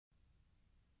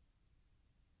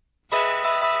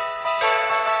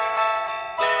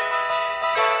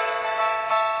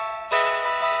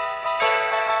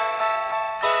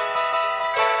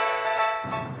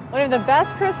of the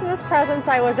best Christmas presents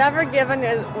I was ever given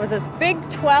was this big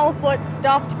 12-foot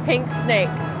stuffed pink snake.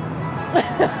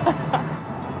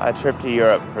 A trip to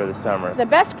Europe for the summer. The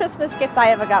best Christmas gift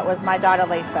I ever got was my daughter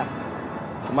Lisa.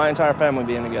 My entire family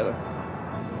being together.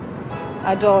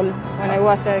 A doll when I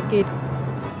was a kid.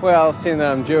 Well, seeing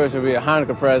that I'm Jewish would be a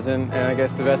Hanukkah present, and I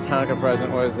guess the best Hanukkah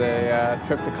present was a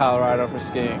trip to Colorado for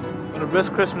skiing. One of the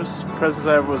best Christmas presents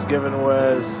I ever was given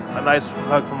was a nice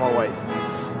hug from my wife.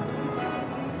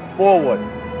 Forward.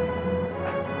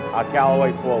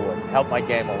 Callaway Forward. Helped my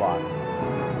game a lot.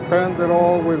 Spend it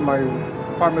all with my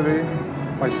family,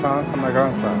 my sons and my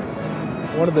grandsons.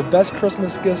 One of the best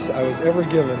Christmas gifts I was ever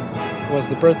given was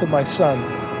the birth of my son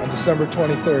on December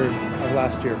 23rd of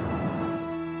last year.